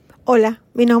Hola,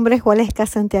 mi nombre es Waleska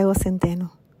Santiago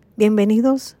Centeno.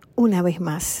 Bienvenidos una vez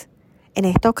más. En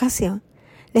esta ocasión,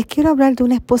 les quiero hablar de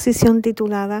una exposición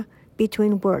titulada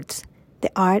Between Words,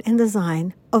 The Art and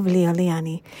Design of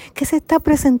Lionni, que se está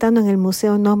presentando en el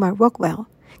Museo Norman Rockwell,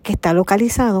 que está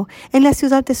localizado en la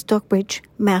ciudad de Stockbridge,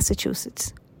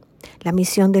 Massachusetts. La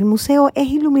misión del museo es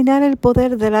iluminar el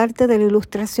poder del arte de la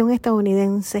ilustración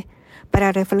estadounidense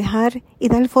para reflejar y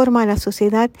dar forma a la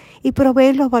sociedad y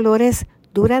proveer los valores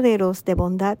duraderos de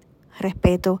bondad,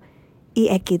 respeto y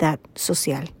equidad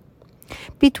social.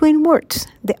 Between Words,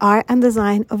 The Art and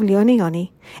Design of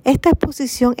Lionni. Esta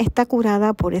exposición está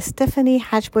curada por Stephanie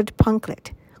Hatchworth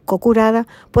Plunkett, co-curada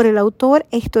por el autor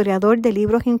e historiador de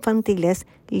libros infantiles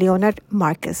Leonard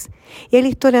Marcus y el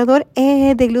historiador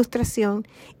de ilustración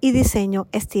y diseño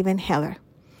Stephen Heller.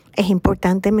 Es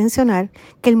importante mencionar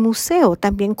que el museo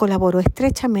también colaboró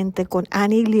estrechamente con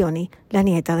Annie Lionni, la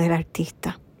nieta del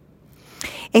artista.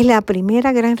 Es la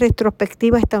primera gran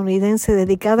retrospectiva estadounidense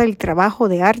dedicada al trabajo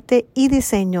de arte y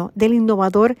diseño del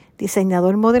innovador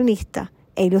diseñador modernista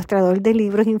e ilustrador de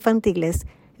libros infantiles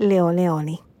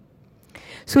Lionni.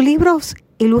 Sus libros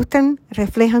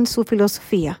reflejan su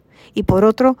filosofía y, por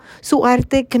otro, su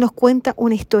arte que nos cuenta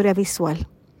una historia visual.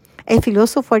 El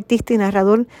filósofo, artista y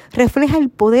narrador refleja el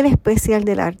poder especial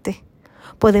del arte.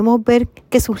 Podemos ver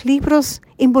que sus libros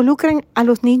involucran a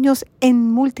los niños en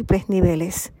múltiples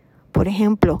niveles. Por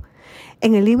ejemplo,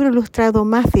 en el libro ilustrado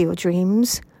Matthew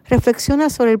Dreams, reflexiona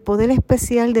sobre el poder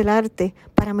especial del arte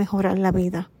para mejorar la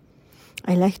vida.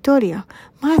 En la historia,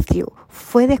 Matthew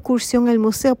fue de excursión al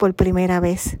museo por primera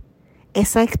vez.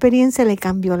 Esa experiencia le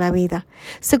cambió la vida.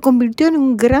 Se convirtió en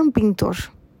un gran pintor.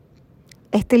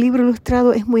 Este libro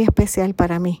ilustrado es muy especial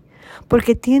para mí,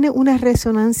 porque tiene una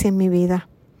resonancia en mi vida.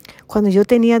 Cuando yo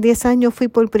tenía 10 años fui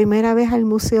por primera vez al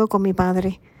museo con mi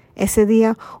padre. Ese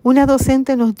día, una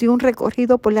docente nos dio un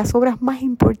recorrido por las obras más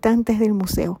importantes del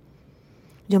museo.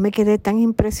 Yo me quedé tan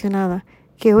impresionada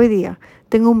que hoy día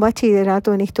tengo un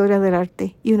bachillerato en Historia del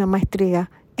Arte y una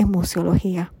maestría en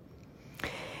Museología.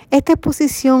 Esta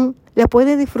exposición la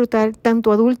pueden disfrutar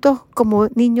tanto adultos como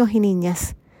niños y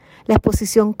niñas. La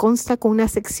exposición consta con una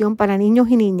sección para niños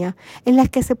y niñas en las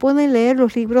que se pueden leer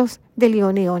los libros de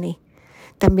Lionni.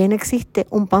 También existe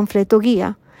un panfleto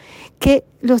guía que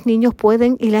los niños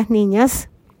pueden y las niñas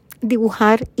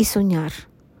dibujar y soñar.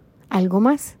 Algo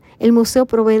más, el museo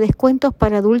provee descuentos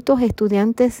para adultos,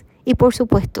 estudiantes y, por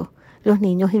supuesto, los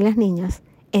niños y las niñas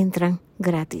entran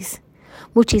gratis.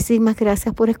 Muchísimas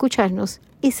gracias por escucharnos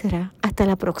y será hasta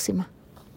la próxima.